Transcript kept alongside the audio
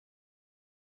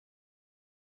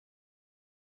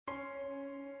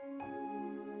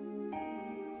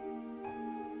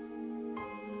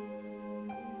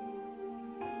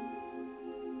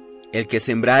El que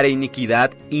sembrare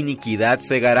iniquidad, iniquidad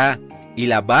segará, y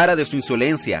la vara de su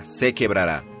insolencia se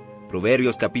quebrará.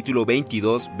 Proverbios capítulo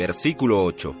 22, versículo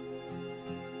 8.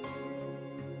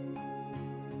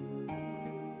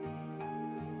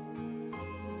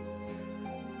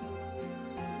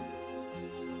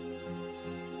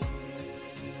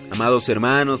 Amados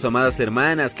hermanos, amadas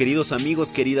hermanas, queridos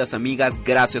amigos, queridas amigas,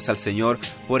 gracias al Señor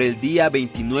por el día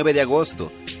 29 de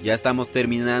agosto. Ya estamos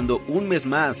terminando un mes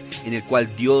más en el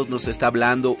cual Dios nos está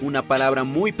hablando una palabra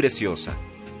muy preciosa.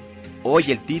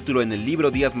 Hoy el título en el libro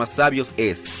Días más sabios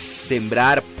es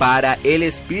Sembrar para el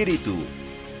Espíritu.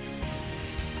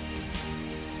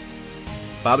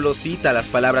 Pablo cita las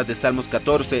palabras de Salmos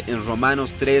 14 en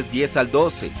Romanos 3, 10 al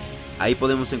 12. Ahí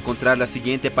podemos encontrar la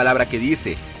siguiente palabra que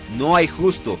dice: no hay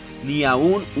justo, ni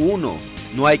aún uno.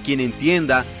 No hay quien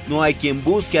entienda, no hay quien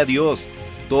busque a Dios.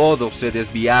 Todos se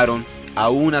desviaron, a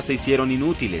una se hicieron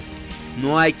inútiles.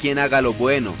 No hay quien haga lo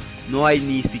bueno, no hay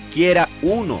ni siquiera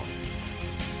uno.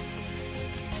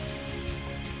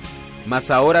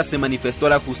 Mas ahora se manifestó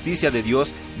la justicia de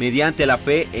Dios mediante la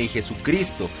fe en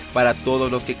Jesucristo para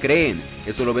todos los que creen.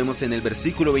 Esto lo vemos en el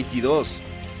versículo 22.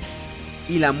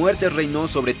 Y la muerte reinó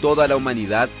sobre toda la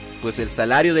humanidad, pues el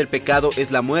salario del pecado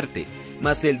es la muerte,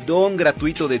 mas el don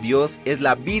gratuito de Dios es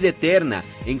la vida eterna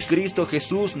en Cristo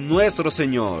Jesús nuestro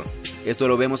Señor. Esto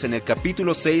lo vemos en el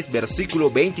capítulo 6,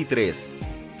 versículo 23.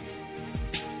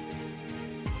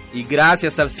 Y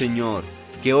gracias al Señor,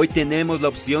 que hoy tenemos la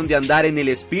opción de andar en el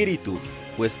Espíritu,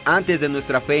 pues antes de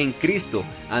nuestra fe en Cristo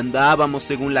andábamos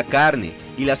según la carne,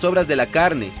 y las obras de la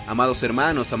carne, amados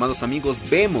hermanos, amados amigos,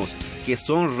 vemos que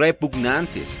son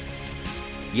repugnantes.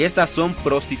 Y estas son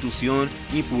prostitución,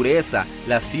 impureza,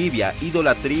 lascivia,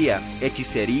 idolatría,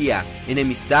 hechicería,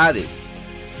 enemistades,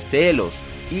 celos,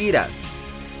 iras.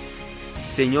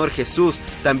 Señor Jesús,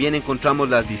 también encontramos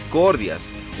las discordias,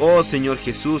 oh Señor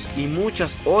Jesús, y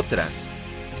muchas otras.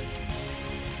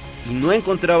 Y no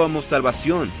encontrábamos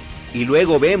salvación, y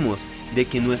luego vemos de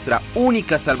que nuestra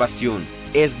única salvación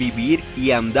es vivir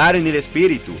y andar en el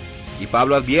Espíritu. Y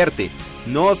Pablo advierte: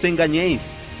 no os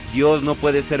engañéis, Dios no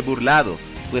puede ser burlado,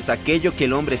 pues aquello que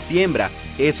el hombre siembra,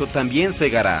 eso también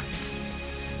segará.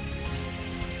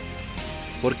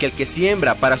 Porque el que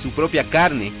siembra para su propia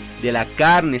carne, de la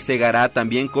carne segará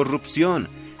también corrupción,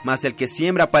 mas el que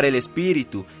siembra para el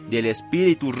Espíritu, del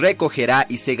Espíritu recogerá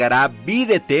y segará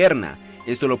vida eterna.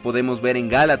 Esto lo podemos ver en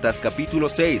Gálatas capítulo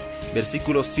 6,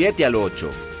 versículos 7 al 8.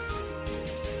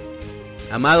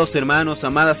 Amados hermanos,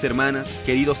 amadas hermanas,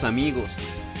 queridos amigos,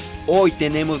 hoy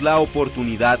tenemos la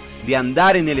oportunidad de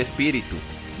andar en el Espíritu,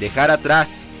 dejar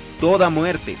atrás toda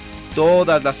muerte,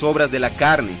 todas las obras de la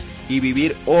carne y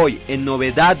vivir hoy en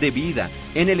novedad de vida,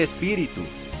 en el Espíritu.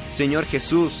 Señor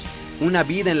Jesús, una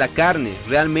vida en la carne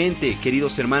realmente,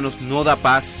 queridos hermanos, no da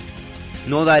paz,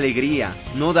 no da alegría,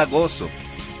 no da gozo.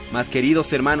 Mas,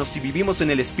 queridos hermanos, si vivimos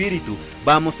en el Espíritu,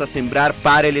 vamos a sembrar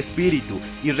para el Espíritu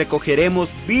y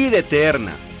recogeremos vida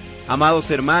eterna.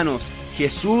 Amados hermanos,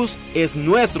 Jesús es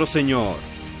nuestro Señor.